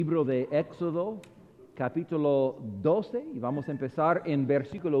Libro de Éxodo, capítulo 12, y vamos a empezar en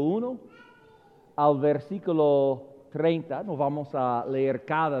versículo 1 al versículo 30. No vamos a leer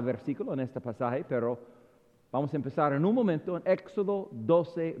cada versículo en este pasaje, pero vamos a empezar en un momento en Éxodo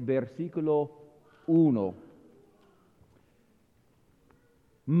 12, versículo 1.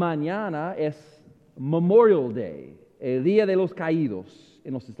 Mañana es Memorial Day, el Día de los Caídos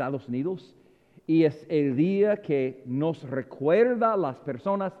en los Estados Unidos. Y es el día que nos recuerda a las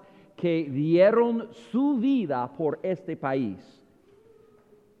personas que dieron su vida por este país.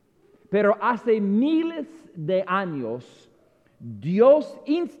 Pero hace miles de años, Dios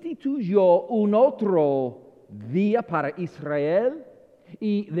instituyó un otro día para Israel.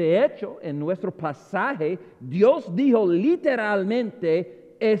 Y de hecho, en nuestro pasaje, Dios dijo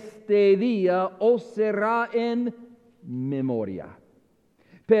literalmente, este día os será en memoria.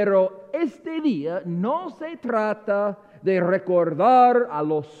 Pero este día no se trata de recordar a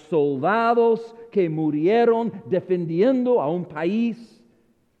los soldados que murieron defendiendo a un país.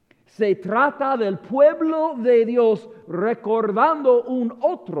 Se trata del pueblo de Dios recordando un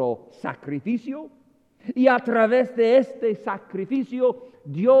otro sacrificio. Y a través de este sacrificio,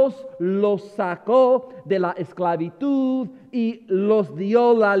 Dios los sacó de la esclavitud y los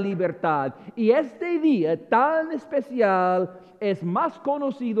dio la libertad. Y este día tan especial es más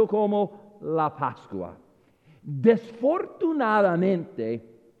conocido como la Pascua. Desfortunadamente,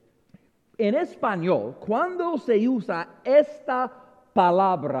 en español, cuando se usa esta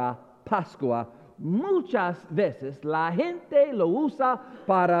palabra Pascua, muchas veces la gente lo usa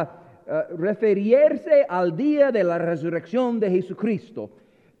para referirse al día de la resurrección de Jesucristo.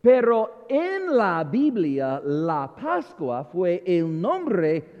 Pero en la Biblia, la Pascua fue el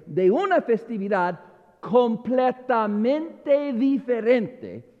nombre de una festividad completamente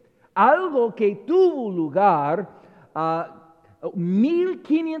diferente, algo que tuvo lugar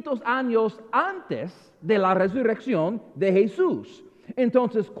 1500 años antes de la resurrección de Jesús.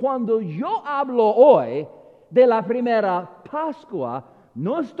 Entonces, cuando yo hablo hoy de la primera Pascua,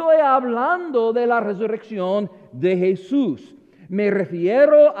 no estoy hablando de la resurrección de Jesús. Me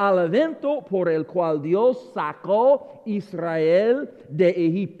refiero al evento por el cual Dios sacó a Israel de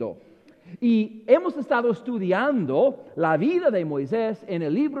Egipto. Y hemos estado estudiando la vida de Moisés en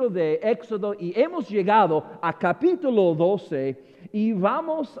el libro de Éxodo y hemos llegado a capítulo 12 y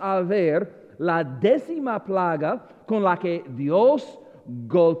vamos a ver la 10ª plaga con la que Dios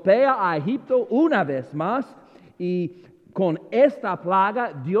golpea a Egipto una vez más. Y con esta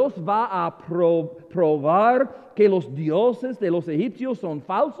plaga Dios va a probar que los dioses de los egipcios son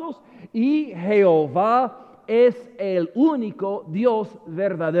falsos y Jehová es el único Dios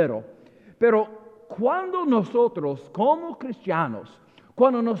verdadero. Pero cuando nosotros como cristianos,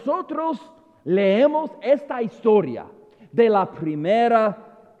 cuando nosotros leemos esta historia de la primera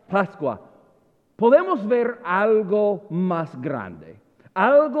Pascua, podemos ver algo más grande,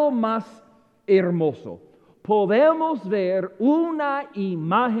 algo más hermoso. Podemos ver una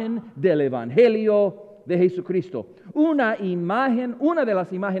imagen del Evangelio de Jesucristo. Una de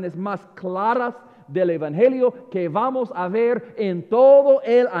las imágenes más claras del Evangelio que vamos a ver en todo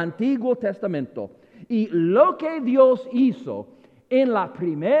el Antiguo Testamento. Y lo que Dios hizo en la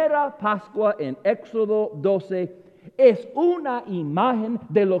primera Pascua en Éxodo 12 es una imagen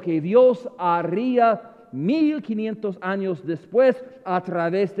de lo que Dios haría 1500 años después a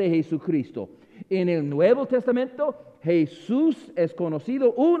través de Jesucristo. En el Nuevo Testamento, Jesús es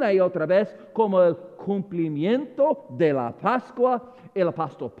conocido una y otra vez como el cumplimiento de la Pascua. El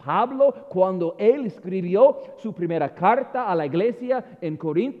apóstol Pablo, cuando él escribió su primera carta a la iglesia en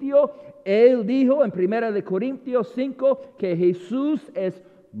Corintio, él dijo en 1 Corintios 5 que Jesús es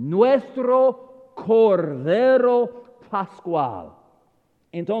nuestro Cordero Pascual.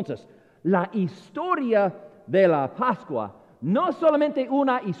 Entonces, la historia de la Pascua no es solamente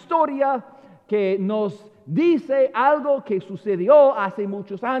una historia que nos dice algo que sucedió hace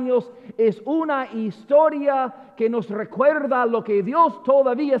muchos años, es una historia que nos recuerda lo que Dios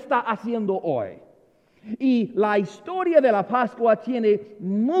todavía está haciendo hoy. Y la historia de la Pascua tiene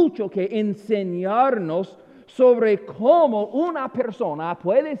mucho que enseñarnos sobre cómo una persona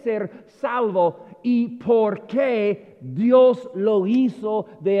puede ser salvo y por qué Dios lo hizo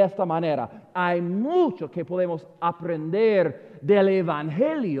de esta manera. Hay mucho que podemos aprender del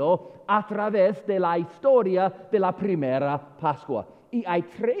Evangelio a través de la historia de la primera Pascua. Y hay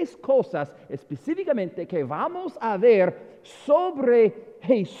 3 cosas específicamente que vamos a ver sobre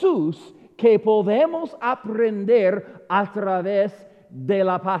Jesús que podemos aprender a través de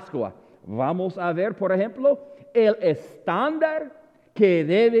la Pascua. Vamos a ver, por ejemplo, el estándar que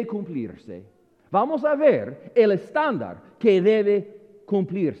debe cumplirse. Vamos a ver el estándar que debe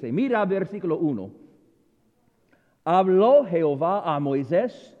cumplirse. Mira versículo 1. Habló Jehová a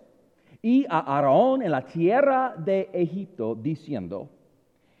Moisés y a Aarón en la tierra de Egipto, diciendo: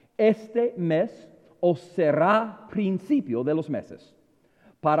 este mes os será principio de los meses.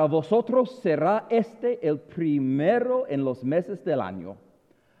 Para vosotros será este el primero en los meses del año.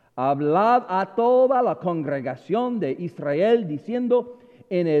 Hablad a toda la congregación de Israel, diciendo: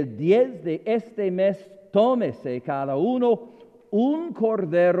 en el 10 de este mes tómese cada uno un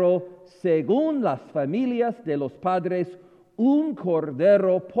cordero según las familias de los padres, un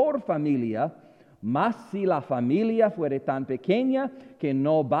cordero por familia. Mas si la familia fuere tan pequeña que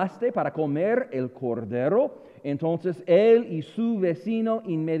no baste para comer el cordero, entonces él y su vecino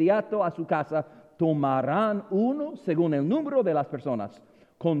inmediato a su casa tomarán uno según el número de las personas.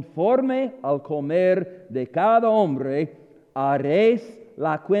 Conforme al comer de cada hombre, haréis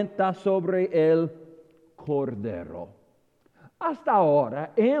la cuenta sobre el cordero. Hasta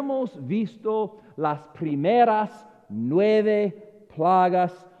ahora hemos visto las primeras 9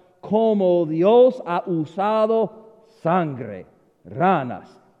 plagas, como Dios ha usado sangre, ranas,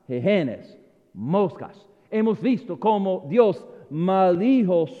 jejenes, moscas. Hemos visto cómo Dios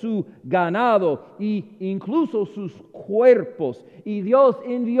maldijo su ganado e incluso sus cuerpos. Y Dios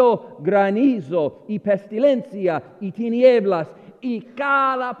envió granizo y pestilencia y tinieblas. Y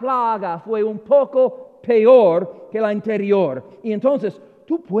cada plaga fue un poco peor que la anterior. Y entonces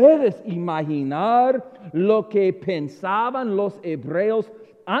tú puedes imaginar lo que pensaban los hebreos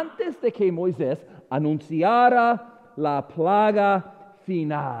antes de que Moisés anunciara la plaga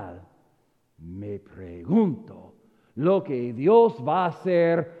final. Me pregunto, lo que Dios va a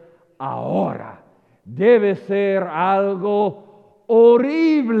hacer ahora debe ser algo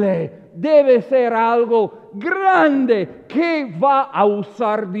horrible, debe ser algo grande. ¿Qué va a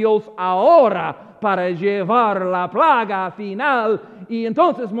usar Dios ahora para llevar la plaga final? Y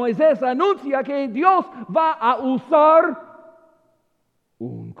entonces Moisés anuncia que Dios va a usar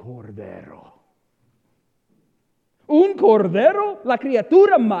un cordero. Un cordero, la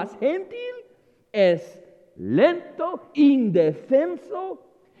criatura más gentil, es lento, indefenso.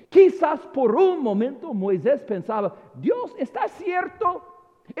 Quizás por un momento Moisés pensaba: Dios, ¿está cierto?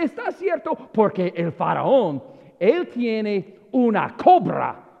 Está cierto, porque el faraón, él tiene una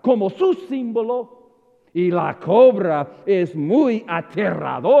cobra como su símbolo. Y la cobra es muy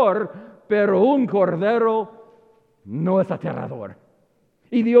aterrador, pero un cordero no es aterrador.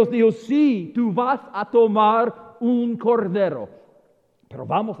 Y Dios dijo: sí, tú vas a tomar un cordero. Pero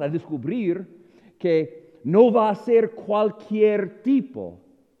vamos a descubrir que no va a ser cualquier tipo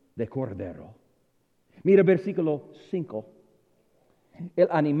de cordero. Mira versículo 5. El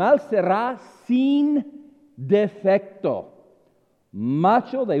animal será sin defecto,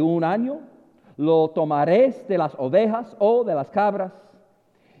 macho de 1 año. Lo tomaréis de las ovejas o de las cabras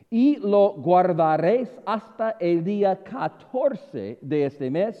y lo guardaréis hasta el día 14 de este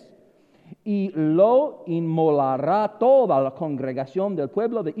mes, y lo inmolará toda la congregación del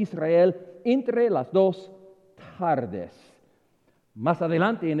pueblo de Israel entre las 2 tardes. Más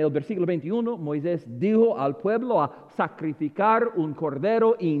adelante en el versículo 21, Moisés dijo al pueblo a sacrificar un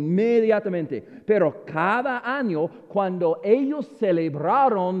cordero inmediatamente. Pero cada año, cuando ellos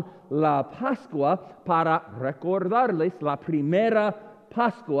celebraron la Pascua para recordarles la primera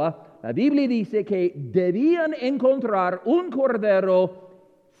Pascua, la Biblia dice que debían encontrar un cordero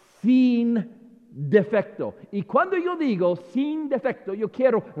sin defecto. Y cuando yo digo sin defecto, yo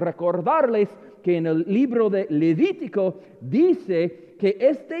quiero recordarles que en el libro de Levítico dice que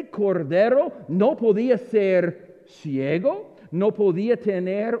este cordero no podía ser ciego, no podía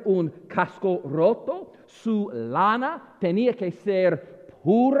tener un casco roto, su lana tenía que ser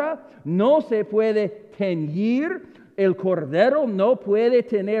pura, no se puede teñir, el cordero no puede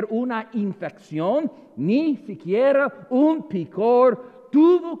tener una infección, ni siquiera un picor.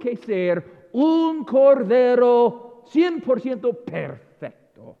 Tuvo que ser un cordero 100%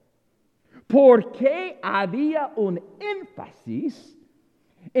 perfecto. ¿Por qué había un énfasis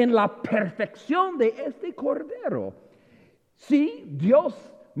en la perfección de este cordero? Sí, Dios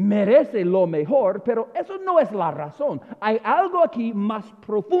merece lo mejor, pero eso no es la razón. Hay algo aquí más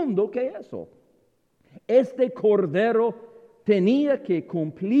profundo que eso. Este cordero tenía que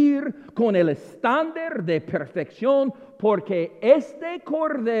cumplir con el estándar de perfección, porque este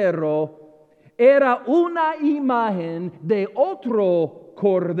cordero era una imagen de otro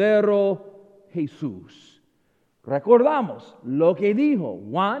cordero, Jesús. Recordamos lo que dijo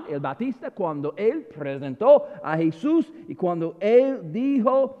Juan el Bautista cuando él presentó a Jesús y cuando él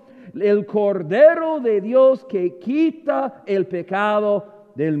dijo: el Cordero de Dios que quita el pecado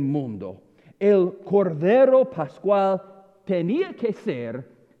del mundo. El Cordero Pascual tenía que ser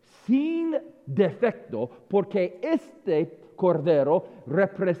sin defecto, porque este cordero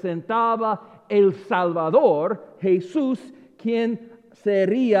representaba el Salvador, Jesús, quien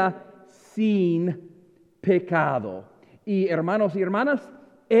sería sin pecado. Y hermanos y hermanas,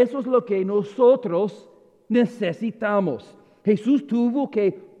 eso es lo que nosotros necesitamos. Jesús tuvo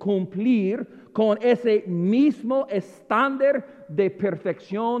que cumplir con ese mismo estándar de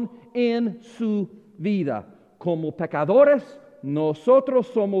perfección en su vida. Como pecadores, nosotros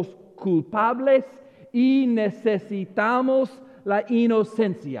somos culpables y necesitamos la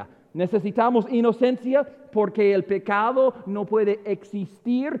inocencia. Necesitamos inocencia porque el pecado no puede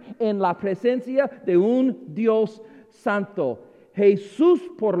existir en la presencia de un Dios santo. Jesús,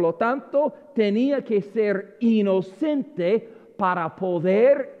 por lo tanto, tenía que ser inocente para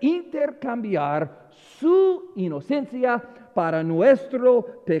poder intercambiar su inocencia para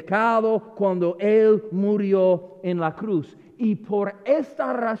nuestro pecado cuando Él murió en la cruz. Y por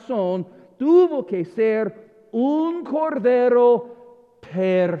esta razón tuvo que ser un cordero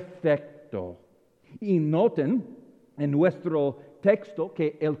perfecto. Y noten en nuestro texto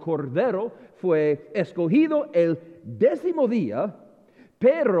que el cordero fue escogido el 10º día,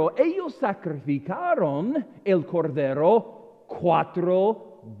 pero ellos sacrificaron el cordero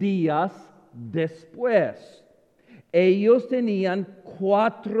 4 días después. Ellos tenían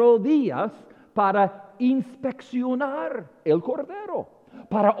 4 días para inspeccionar el cordero,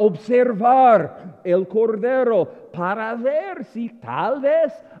 para observar el cordero, para ver si tal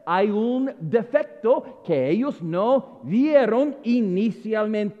vez hay un defecto que ellos no vieron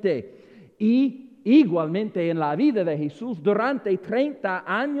inicialmente. Y igualmente en la vida de Jesús, durante 30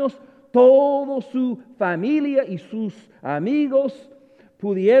 años, toda su familia y sus amigos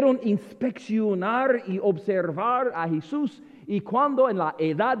pudieron inspeccionar y observar a Jesús. Y cuando en la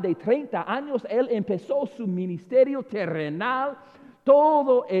edad de 30 años Él empezó su ministerio terrenal,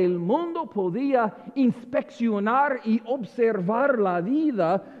 todo el mundo podía inspeccionar y observar la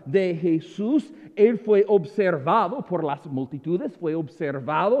vida de Jesús. Él fue observado por las multitudes, fue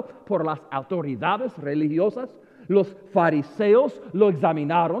observado por las autoridades religiosas. Los fariseos lo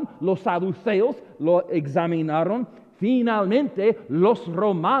examinaron, los saduceos lo examinaron. Finalmente, los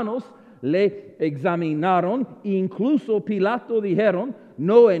romanos le examinaron. Incluso Pilato dijeron,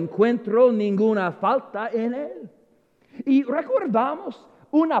 no encuentro ninguna falta en él. Y recordamos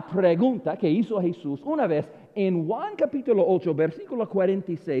una pregunta que hizo Jesús una vez en Juan capítulo 8, versículo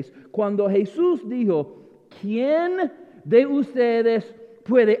 46, cuando Jesús dijo, ¿quién de ustedes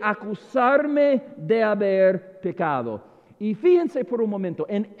puede acusarme de haber pecado? Y fíjense por un momento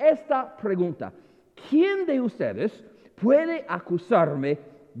en esta pregunta, ¿quién de ustedes puede acusarme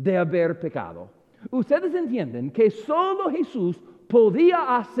de haber pecado? Ustedes entienden que solo Jesús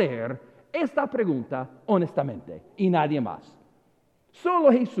podía hacer esta pregunta honestamente y nadie más.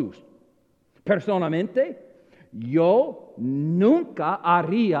 Solo Jesús. Personalmente, yo nunca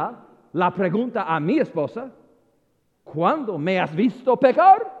haría la pregunta a mi esposa, ¿cuándo me has visto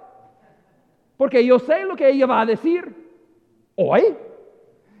pecar? Porque yo sé lo que ella va a decir. ¿Hoy?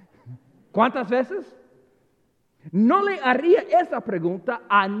 ¿Cuántas veces? No le haría esa pregunta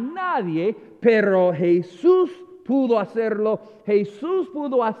a nadie, pero Jesús pudo hacerlo. Jesús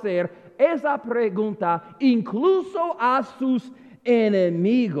pudo hacer esa pregunta incluso a sus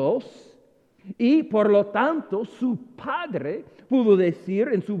enemigos. Y por lo tanto su padre pudo decir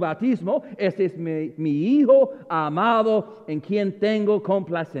en su bautismo, este es mi hijo amado en quien tengo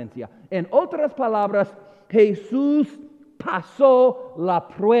complacencia. En otras palabras, Jesús pasó la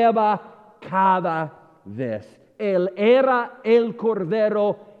prueba cada vez. Él era el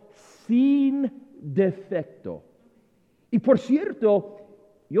cordero sin defecto. Y por cierto,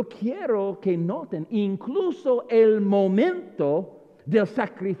 yo quiero que noten, incluso el momento del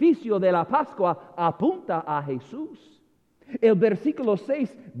sacrificio de la Pascua apunta a Jesús. El versículo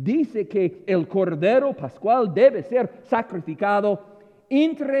 6 dice que el cordero pascual debe ser sacrificado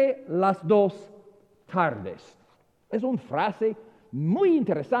entre las 2 tardes. Es una frase muy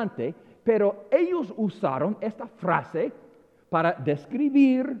interesante, pero ellos usaron esta frase para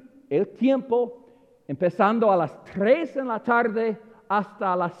describir el tiempo empezando a las 3 en la tarde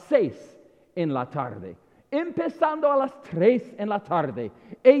hasta las 6 en la tarde. Empezando a las 3 en la tarde,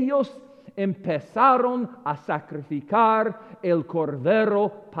 ellos empezaron a sacrificar el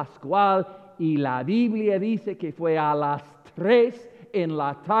cordero pascual y la Biblia dice que fue a las 3 en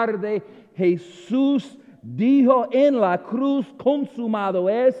la tarde. Jesús dijo en la cruz, consumado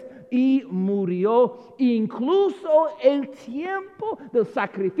es, y murió. Incluso el tiempo del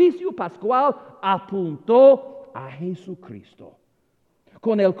sacrificio pascual apuntó a Jesucristo.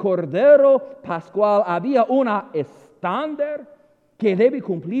 Con el cordero pascual había una estándar que debe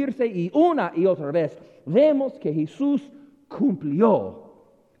cumplirse y una y otra vez vemos que Jesús cumplió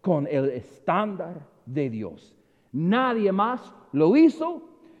con el estándar de Dios. Nadie más lo hizo,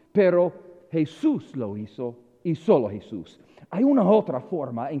 pero Jesús lo hizo y solo Jesús. Hay una otra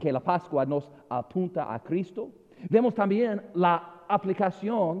forma en que la Pascua nos apunta a Cristo. Vemos también la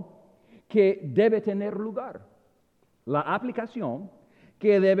aplicación que debe tener lugar. La aplicación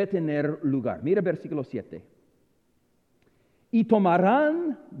que debe tener lugar. Mira versículo 7. Y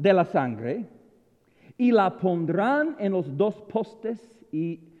tomarán de la sangre y la pondrán en los dos postes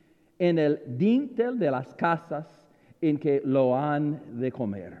y en el dintel de las casas en que lo han de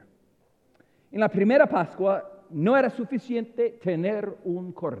comer. En la primera Pascua no era suficiente tener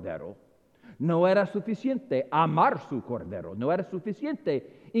un cordero. No era suficiente amar su cordero. No era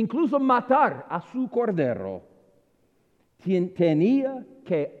suficiente incluso matar a su cordero. Tenía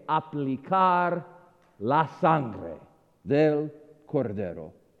que aplicar la sangre del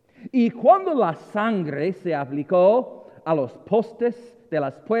cordero. Y cuando la sangre se aplicó a los postes de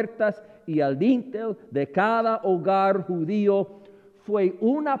las puertas y al dintel de cada hogar judío, fue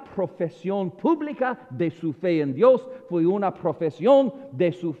una profesión pública de su fe en Dios, fue una profesión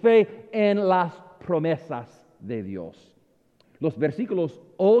de su fe en las promesas de Dios. Los versículos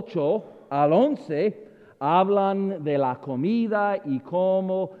 8 al 11 hablan de la comida y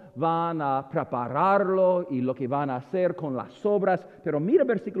cómo van a prepararlo y lo que van a hacer con las sobras. Pero mira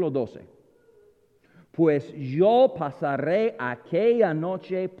versículo 12. Pues yo pasaré aquella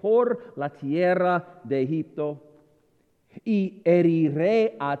noche por la tierra de Egipto y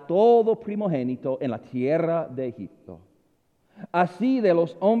heriré a todo primogénito en la tierra de Egipto, así de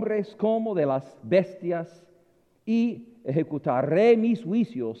los hombres como de las bestias, y ejecutaré mis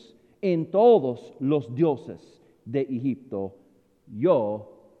juicios en todos los dioses de Egipto,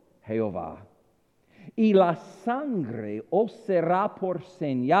 yo Jehová. Y la sangre os será por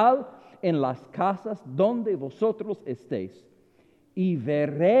señal en las casas donde vosotros estéis, y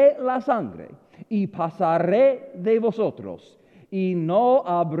veré la sangre, y pasaré de vosotros, y no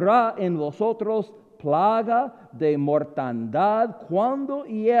habrá en vosotros plaga de mortandad cuando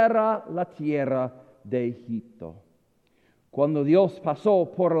hiera la tierra de Egipto. Cuando Dios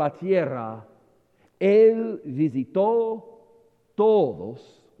pasó por la tierra, Él visitó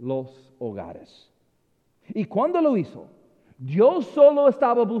todos los hogares. Y cuando lo hizo, Dios solo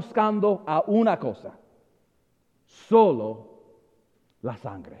estaba buscando a una cosa, solo la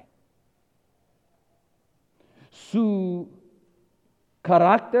sangre. Su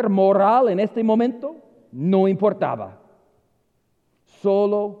carácter moral en este momento no importaba,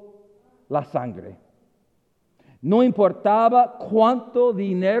 solo la sangre. No importaba cuánto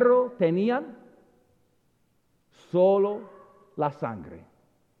dinero tenían, solo la sangre.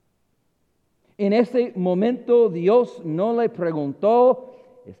 En ese momento Dios no le preguntó,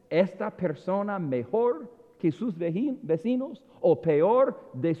 ¿es esta persona mejor que sus vecinos o peor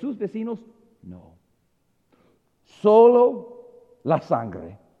de sus vecinos? No. Solo la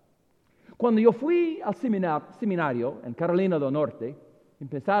sangre. Cuando yo fui al seminario en Carolina del Norte,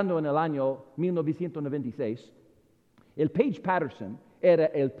 empezando en el año 1996, el Paige Patterson era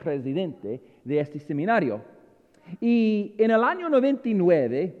el presidente de este seminario. Y en el año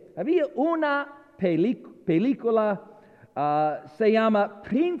 99 había una película, se llama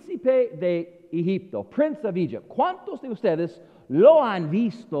Príncipe de Egipto, Prince of Egypt. ¿Cuántos de ustedes lo han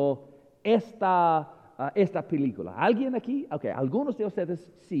visto esta película? ¿Alguien aquí? Ok, algunos de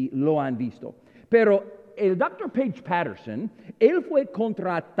ustedes sí lo han visto. Pero el Dr. Paige Patterson, él fue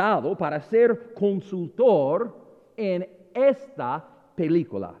contratado para ser consultor en esta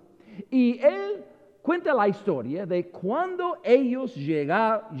película. Y él cuenta la historia de cuando ellos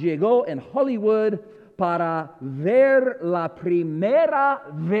llegó en Hollywood para ver la primera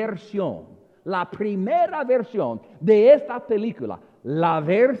versión de esta película, la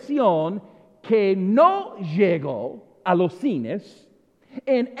versión que no llegó a los cines.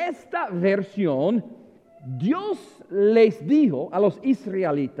 En esta versión, Dios les dijo a los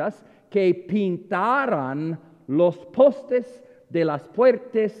israelitas que pintaran los postes de las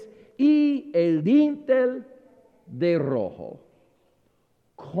puertas y el dintel de rojo,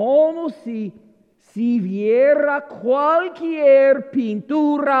 como si viera cualquier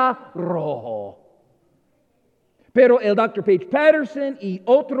pintura rojo. Pero el Dr. Paige Patterson y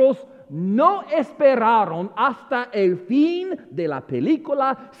otros no esperaron hasta el fin de la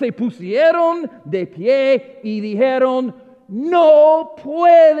película, se pusieron de pie y dijeron, no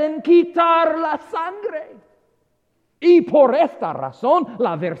pueden quitar la sangre. Y por esta razón,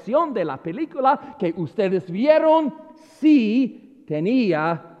 la versión de la película que ustedes vieron sí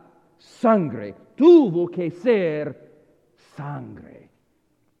tenía sangre. Tuvo que ser sangre.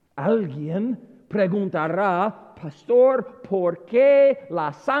 Alguien preguntará, pastor, ¿por qué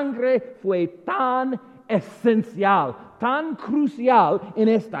la sangre fue tan esencial, tan crucial en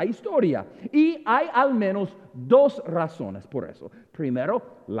esta historia? Y hay al menos dos razones por eso. Primero,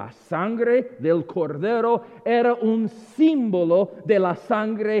 la sangre del Cordero era un símbolo de la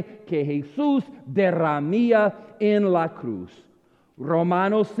sangre que Jesús derramía en la cruz.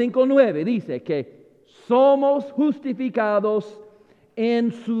 Romanos 5:9 dice que somos justificados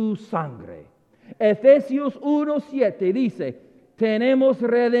en su sangre. Efesios 1:7 dice, tenemos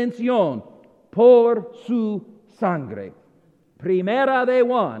redención por su sangre. Primera de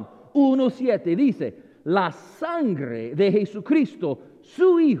Juan 1:7 dice, la sangre de Jesucristo,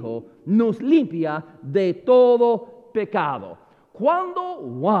 su Hijo, nos limpia de todo pecado. Cuando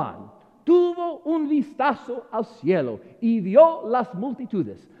Juan tuvo un vistazo al cielo y vio las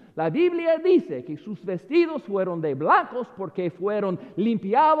multitudes, la Biblia dice que sus vestidos fueron de blancos porque fueron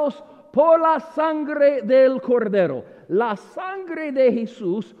limpiados por la sangre del Cordero. La sangre de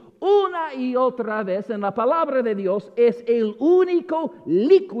Jesús, una y otra vez en la palabra de Dios, es el único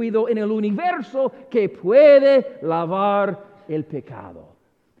líquido en el universo que puede lavar el pecado.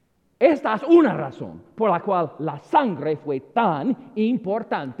 Esta es una razón por la cual la sangre fue tan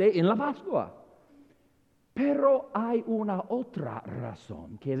importante en la Pascua. Pero hay una otra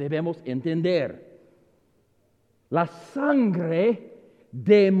razón que debemos entender. La sangre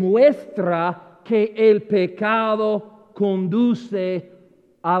demuestra que el pecado conduce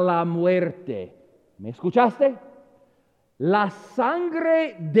a la muerte. ¿Me escuchaste? La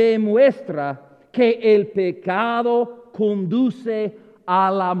sangre demuestra que el pecado conduce a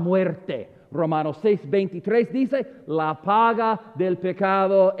la muerte. Romanos 6:23 dice, la paga del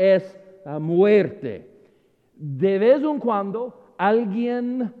pecado es la muerte. De vez en cuando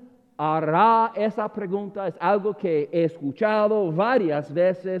alguien hará esa pregunta. Es algo que he escuchado varias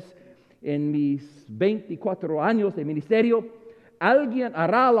veces en mis 24 años de ministerio. Alguien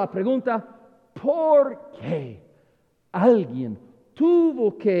hará la pregunta, ¿por qué alguien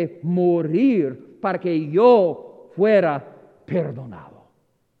tuvo que morir para que yo fuera perdonado?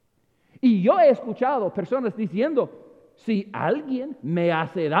 Y yo he escuchado personas diciendo, si alguien me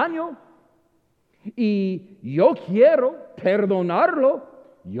hace daño y yo quiero perdonarlo,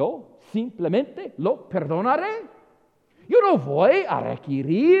 yo simplemente lo perdonaré. Yo no voy a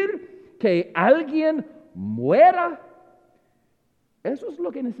requerir que alguien muera. Eso es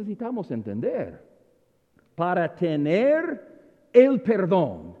lo que necesitamos entender. Para tener el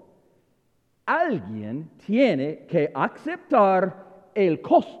perdón, alguien tiene que aceptar el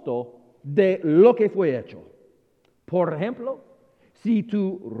costo de lo que fue hecho. Por ejemplo, si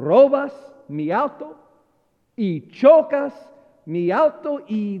tú robas mi auto y chocas mi auto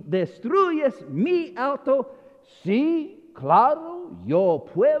y destruyes mi auto, sí, claro, yo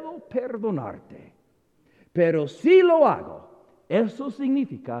puedo perdonarte. Pero si lo hago, eso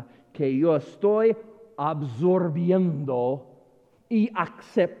significa que yo estoy absorbiendo y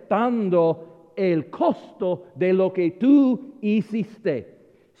aceptando el costo de lo que tú hiciste.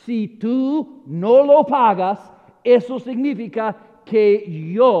 Si tú no lo pagas, eso significa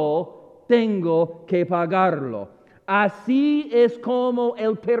que yo tengo que pagarlo. Así es como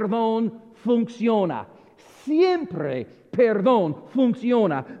el perdón funciona. Siempre perdón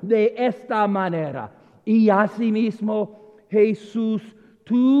funciona de esta manera. Y asimismo, Jesús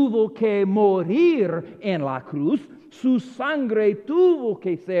tuvo que morir en la cruz. Su sangre tuvo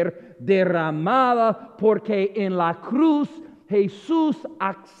que ser derramada porque en la cruz Jesús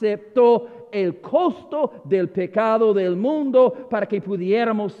aceptó el costo del pecado del mundo para que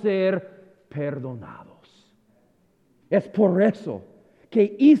pudiéramos ser perdonados. Es por eso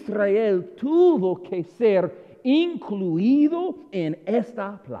que Israel tuvo que ser incluido en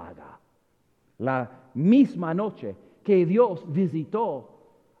esta plaga. La misma noche que Dios visitó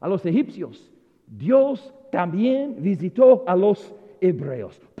a los egipcios, Dios también visitó a los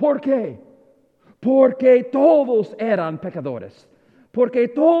hebreos. ¿Por qué? Porque todos eran pecadores, porque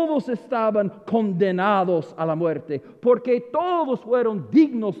todos estaban condenados a la muerte, porque todos fueron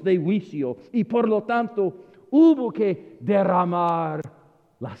dignos de juicio y por lo tanto hubo que derramar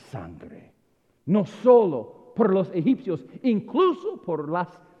la sangre, no solo por los egipcios, incluso por las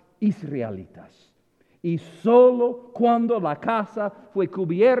israelitas. Y solo cuando la casa fue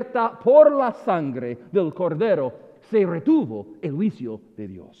cubierta por la sangre del Cordero, se retuvo el juicio de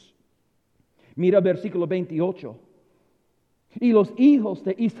Dios. Mira versículo 28. Y los hijos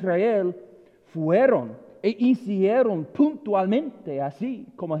de Israel fueron e hicieron puntualmente así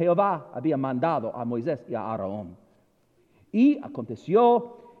como Jehová había mandado a Moisés y a Aarón. Y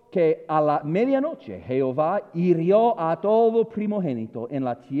aconteció que a la medianoche Jehová hirió a todo primogénito en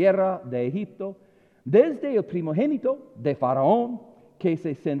la tierra de Egipto, desde el primogénito de Faraón, que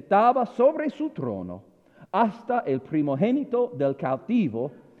se sentaba sobre su trono, hasta el primogénito del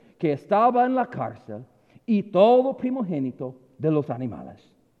cautivo que estaba en la cárcel, y todo primogénito de los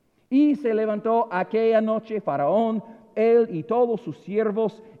animales. Y se levantó aquella noche Faraón, él y todos sus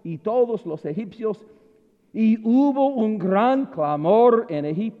siervos y todos los egipcios, y hubo un gran clamor en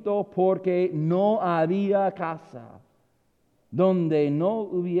Egipto porque no había casa donde no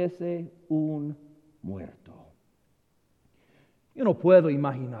hubiese un muerto. Yo no puedo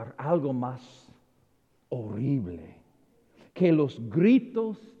imaginar algo más horrible que los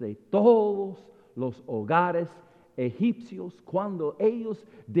gritos de todos los hogares egipcios cuando ellos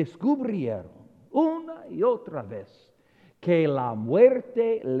descubrieron una y otra vez que la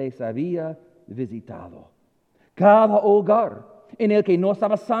muerte les había visitado. Cada hogar en el que no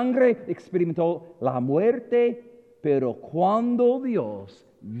estaba sangre experimentó la muerte, pero cuando Dios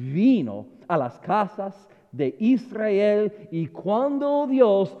vino a las casas de Israel y cuando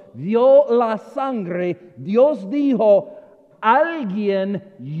Dios vio la sangre, Dios dijo: alguien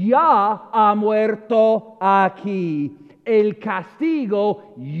ya ha muerto aquí. El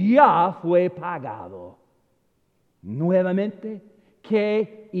castigo ya fue pagado. Nuevamente,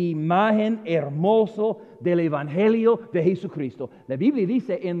 qué imagen hermosa del Evangelio de Jesucristo. La Biblia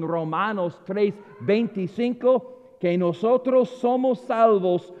dice en Romanos 3:25 que nosotros somos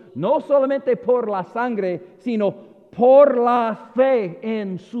salvos no solamente por la sangre, sino por la fe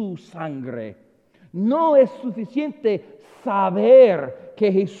en su sangre. No es suficiente saber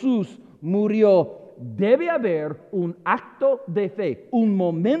que Jesús murió. Debe haber un acto de fe, un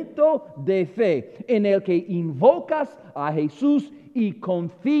momento de fe en el que invocas a Jesús y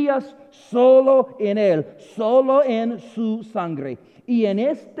confías solo en Él, solo en su sangre. Y en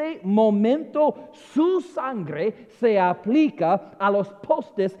este momento su sangre se aplica a los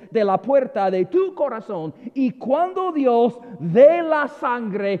postes de la puerta de tu corazón. Y cuando Dios ve la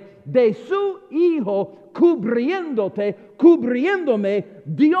sangre de su Hijo cubriéndote, cubriéndome,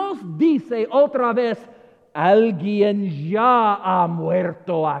 Dios dice otra vez: alguien ya ha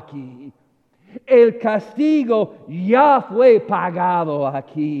muerto aquí. El castigo ya fue pagado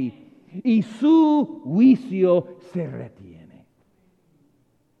aquí y su juicio se retiene.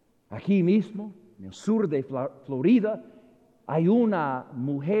 Aquí mismo, en el sur de Florida, hay una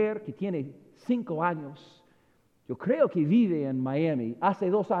mujer que tiene 5 años. Yo creo que vive en Miami. Hace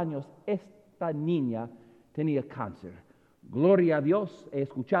 2 años esta niña tenía cáncer. Gloria a Dios, he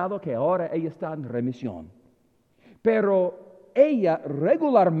escuchado que ahora ella está en remisión. Pero ella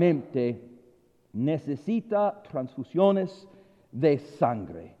regularmente necesita transfusiones de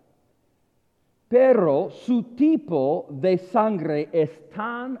sangre. Pero su tipo de sangre es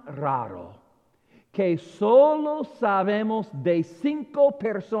tan raro que solo sabemos de 5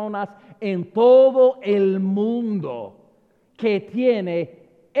 personas en todo el mundo que tiene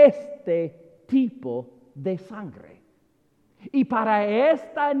este tipo de sangre. Y para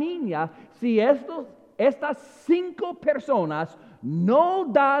esta niña, si estas 5 personas no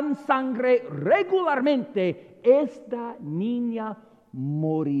dan sangre regularmente, esta niña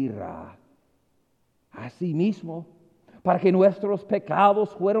morirá. Asimismo, para que nuestros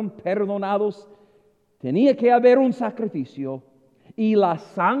pecados fueran perdonados, tenía que haber un sacrificio, y la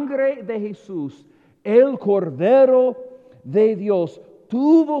sangre de Jesús, el Cordero de Dios,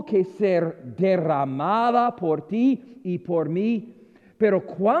 tuvo que ser derramada por ti y por mí. Pero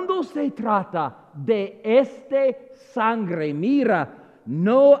cuando se trata de este sangre, mira,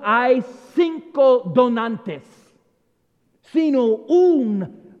 no hay 5 donantes, sino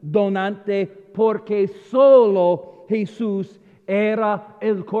un donante, porque solo Jesús era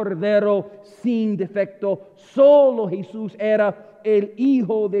el Cordero sin defecto. Solo Jesús era el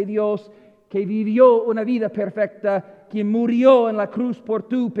Hijo de Dios que vivió una vida perfecta, quien murió en la cruz por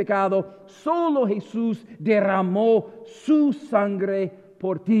tu pecado. Solo Jesús derramó su sangre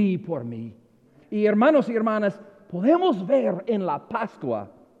por ti y por mí. Y hermanos y hermanas, podemos ver en la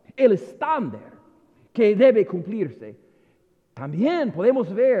Pascua el estándar que debe cumplirse. También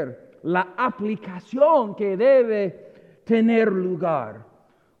podemos ver la aplicación que debe tener lugar.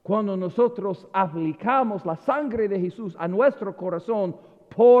 Cuando nosotros aplicamos la sangre de Jesús a nuestro corazón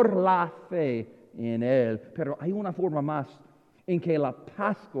por la fe en Él. Pero hay una forma más en que la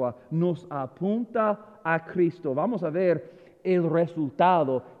Pascua nos apunta a Cristo. Vamos a ver el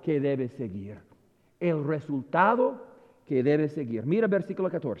resultado que debe seguir. El resultado que debe seguir. Mira versículo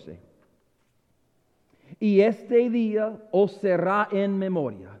 14. Y este día os será en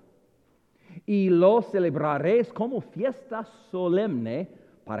memoria, y lo celebraréis como fiesta solemne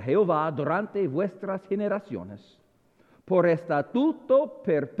para Jehová durante vuestras generaciones. Por estatuto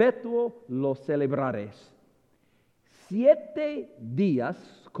perpetuo lo celebraréis. 7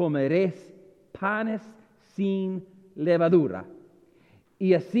 días comeréis panes sin levadura.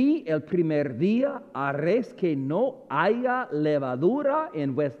 Y así el primer día haréis que no haya levadura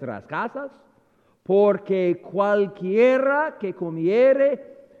en vuestras casas, porque cualquiera que comiere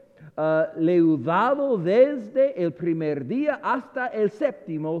leudado desde el primer día hasta el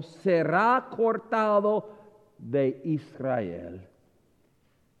 7º será cortado de Israel.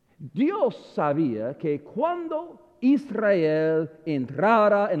 Dios sabía que cuando Israel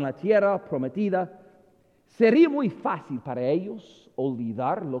entrara en la tierra prometida, sería muy fácil para ellos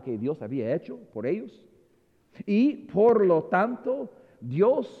olvidar lo que Dios había hecho por ellos. Y por lo tanto,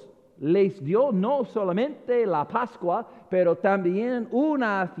 Dios les dio no solamente la Pascua, pero también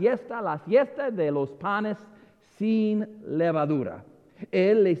una fiesta, la fiesta de los panes sin levadura.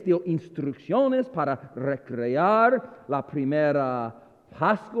 Él les dio instrucciones para recrear la primera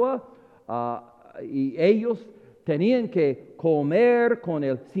Pascua y ellos tenían que comer con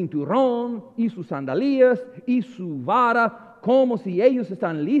el cinturón y sus sandalias y su vara, como si ellos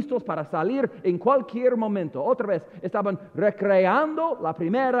están listos para salir en cualquier momento. Otra vez, estaban recreando la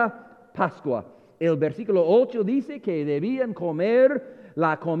primera Pascua. El versículo 8 dice que debían comer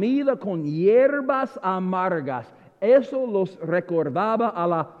la comida con hierbas amargas. Eso los recordaba a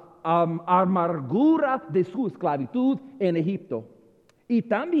la amargura de su esclavitud en Egipto. Y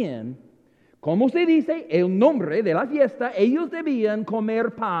también, como se dice el nombre de la fiesta, ellos debían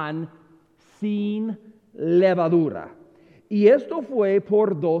comer pan sin levadura. Y esto fue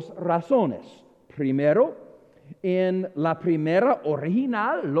por 2 razones. Primero, en la primera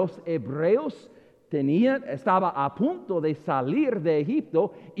original, los hebreos estaba a punto de salir de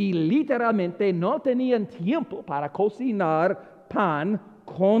Egipto y literalmente no tenían tiempo para cocinar pan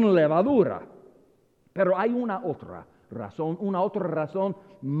con levadura. Pero hay una otra razón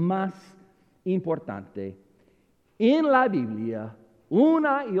más importante. En la Biblia,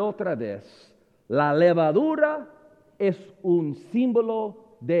 una y otra vez, la levadura es un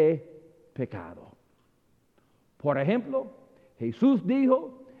símbolo de pecado. Por ejemplo, Jesús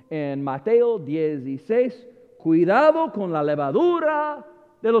dijo en Mateo 16, cuidado con la levadura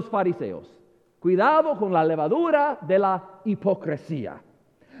de los fariseos, cuidado con la levadura de la hipocresía.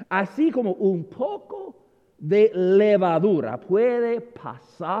 Así como un poco de levadura puede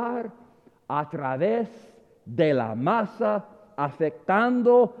pasar a través de la masa,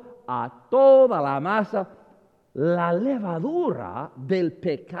 afectando a toda la masa, la levadura del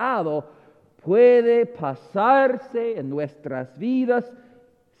pecado puede pasarse en nuestras vidas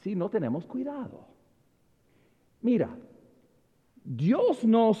si no tenemos cuidado. Mira, Dios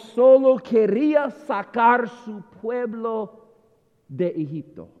no solo quería sacar su pueblo de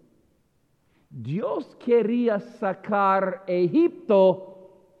Egipto. Dios quería sacar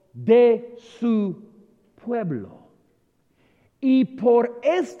Egipto de su pueblo. Y por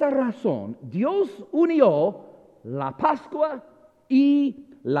esta razón, Dios unió la Pascua y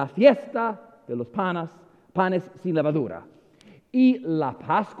la fiesta de los panes sin levadura. Y la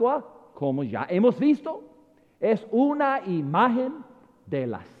Pascua, como ya hemos visto, es una imagen de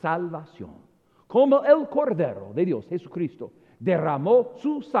la salvación. Como el Cordero de Dios, Jesucristo, derramó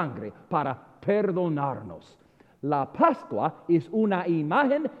su sangre para perdonarnos. La Pascua es una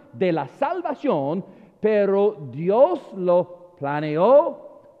imagen de la salvación, pero Dios lo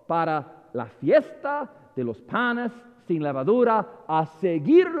planeó para la fiesta de los panes sin levadura, a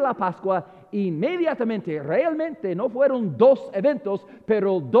seguir la Pascua inmediatamente. Realmente no fueron 2 eventos,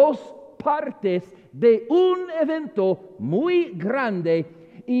 pero 2 partes de un evento muy grande.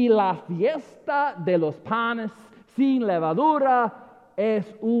 Y la fiesta de los panes sin levadura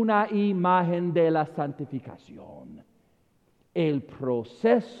es una imagen de la santificación. El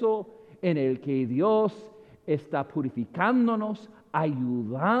proceso en el que Dios está purificándonos,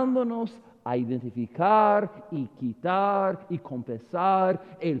 ayudándonos a identificar y quitar y confesar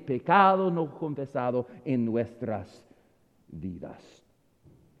el pecado no confesado en nuestras vidas.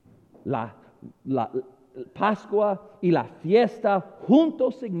 La Pascua y la fiesta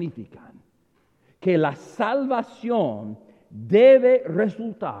juntos significan que la salvación debe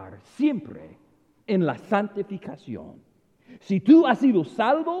resultar siempre en la santificación. Si tú has sido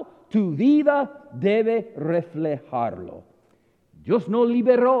salvo, tu vida debe reflejarlo. Dios no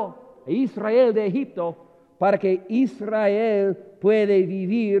liberó a Israel de Egipto para que Israel pueda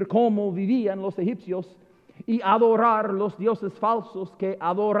vivir como vivían los egipcios y adorar los dioses falsos que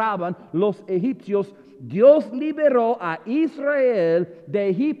adoraban los egipcios. Dios liberó a Israel de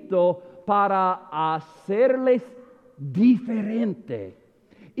Egipto para hacerles diferente.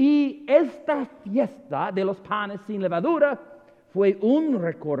 Y esta fiesta de los panes sin levadura fue un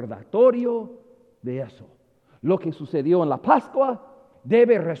recordatorio de eso. Lo que sucedió en la Pascua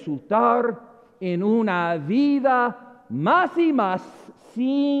debe resultar en una vida más y más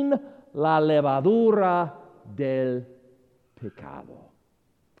sin la levadura del pecado.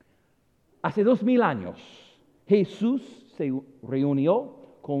 Hace 2000 años, Jesús se reunió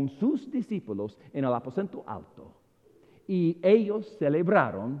con sus discípulos en el aposento alto y ellos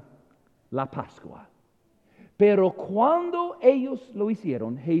celebraron la Pascua. Pero cuando ellos lo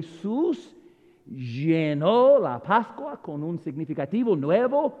hicieron, Jesús llenó la Pascua con un significativo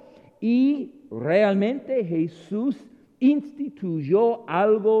nuevo y realmente Jesús instituyó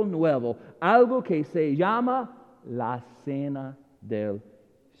algo nuevo, algo que se llama la Cena del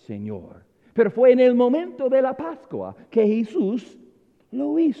Señor. Pero fue en el momento de la Pascua que Jesús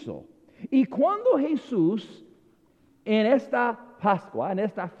lo hizo. Y cuando Jesús, en esta Pascua, en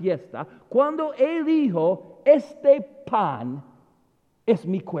esta fiesta, cuando Él dijo, este pan es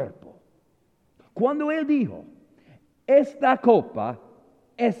mi cuerpo. Cuando Él dijo, esta copa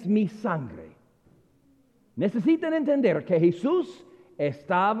es mi sangre. Necesitan entender que Jesús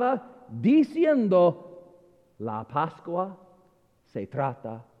estaba diciendo, la Pascua se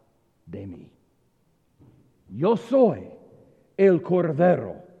trata de mí. Yo soy el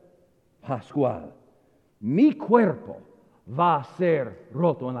Cordero Pascual. Mi cuerpo va a ser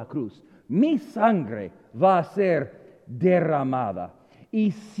roto en la cruz. Mi sangre va a ser derramada.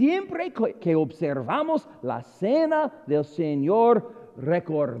 Y siempre que observamos la cena del Señor,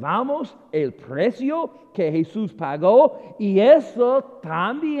 recordamos el precio que Jesús pagó y eso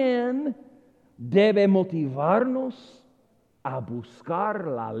también debe motivarnos a buscar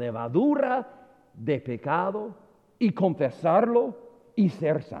la levadura de pecado y confesarlo y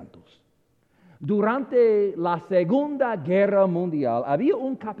ser santos. Durante la Segunda Guerra Mundial había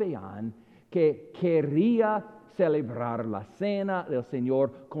un capellán que quería celebrar la cena del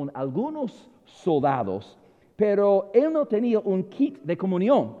Señor con algunos soldados, pero él no tenía un kit de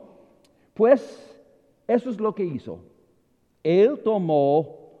comunión. Pues eso es lo que hizo. Él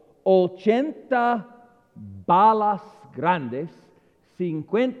tomó 80 balas grandes,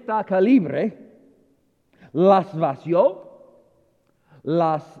 50 calibre, las vació,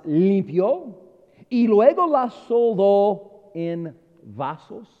 las limpió y luego las soldó en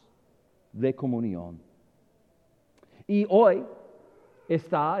vasos de comunión. Y hoy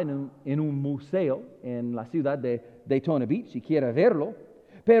está en un museo en la ciudad de Daytona Beach, si quiere verlo,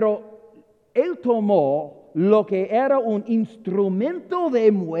 pero él tomó lo que era un instrumento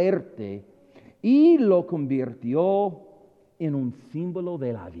de muerte y lo convirtió en un símbolo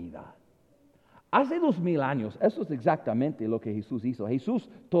de la vida. Hace 2000 años, eso es exactamente lo que Jesús hizo. Jesús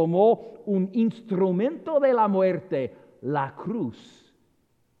tomó un instrumento de la muerte, la cruz,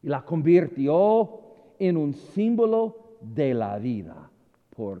 y la convirtió en un símbolo de la vida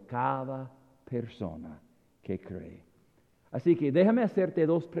por cada persona que cree. Así que déjame hacerte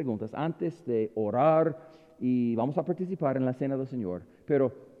 2 preguntas antes de orar y vamos a participar en la Cena del Señor.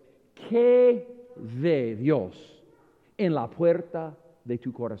 Pero, ¿qué ve Dios en la puerta de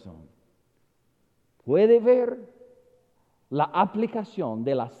tu corazón? ¿Puede ver la aplicación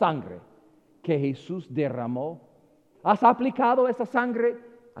de la sangre que Jesús derramó? ¿Has aplicado esa sangre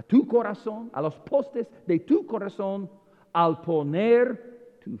a tu corazón, a los postes de tu corazón, al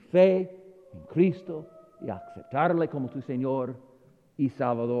poner tu fe en Cristo y aceptarle como tu Señor y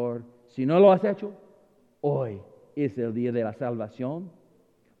Salvador? Si no lo has hecho, hoy es el día de la salvación.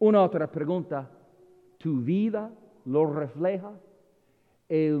 Una otra pregunta, ¿tu vida lo refleja?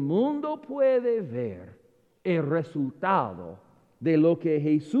 El mundo puede ver el resultado de lo que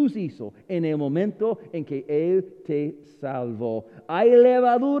Jesús hizo en el momento en que Él te salvó. Hay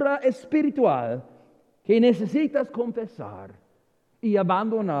levadura espiritual que necesitas confesar y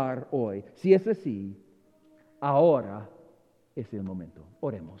abandonar hoy. Si es así, ahora es el momento.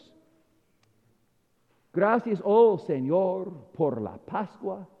 Oremos. Gracias, oh Señor, por la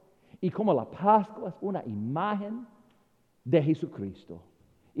Pascua. Y como la Pascua es una imagen de Jesucristo.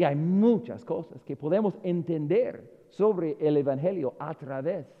 Y hay muchas cosas que podemos entender sobre el Evangelio a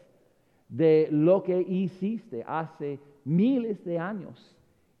través de lo que hiciste hace miles de años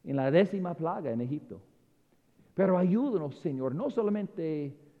en la 10ª plaga en Egipto. Pero ayúdanos, Señor, no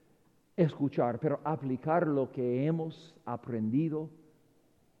solamente escuchar, pero aplicar lo que hemos aprendido,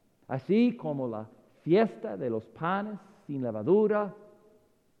 así como la fiesta de los panes sin levadura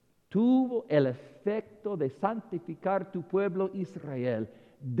tuvo el efecto de santificar tu pueblo Israel.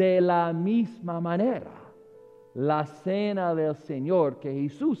 De la misma manera, la cena del Señor que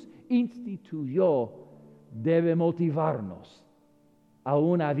Jesús instituyó debe motivarnos a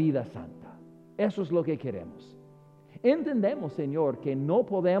una vida santa. Eso es lo que queremos. Entendemos, Señor, que no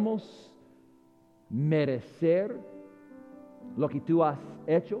podemos merecer lo que tú has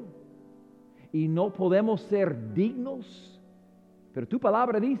hecho y no podemos ser dignos, pero tu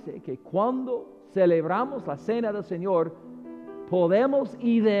palabra dice que cuando celebramos la cena del Señor, podemos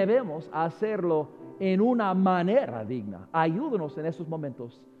y debemos hacerlo en una manera digna. Ayúdanos en esos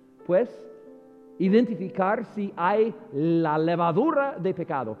momentos, pues, identificar si hay la levadura de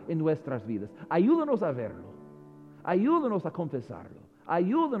pecado en nuestras vidas. Ayúdanos a verlo. Ayúdanos a confesarlo.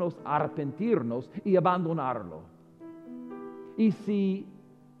 Ayúdanos a arrepentirnos y abandonarlo. Y si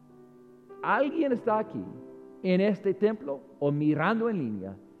alguien está aquí en este templo o mirando en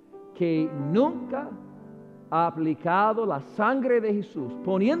línea que nunca ha aplicado la sangre de Jesús,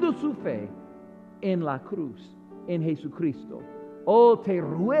 poniendo su fe en la cruz, en Jesucristo, oh, te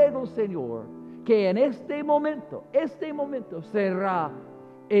ruego, Señor, que en este momento será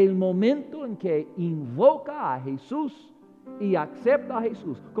el momento en que invoca a Jesús y acepta a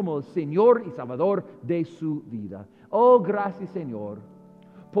Jesús como el Señor y Salvador de su vida. Oh, gracias, Señor,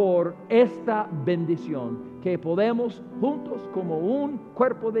 por esta bendición que podemos juntos como un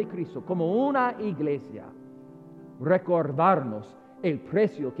cuerpo de Cristo, como una iglesia, recordarnos el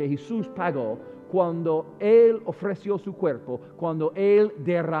precio que Jesús pagó cuando Él ofreció su cuerpo, cuando Él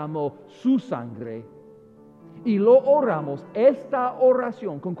derramó su sangre. Y lo oramos, esta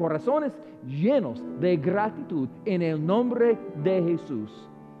oración, con corazones llenos de gratitud en el nombre de Jesús.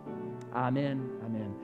 Amén.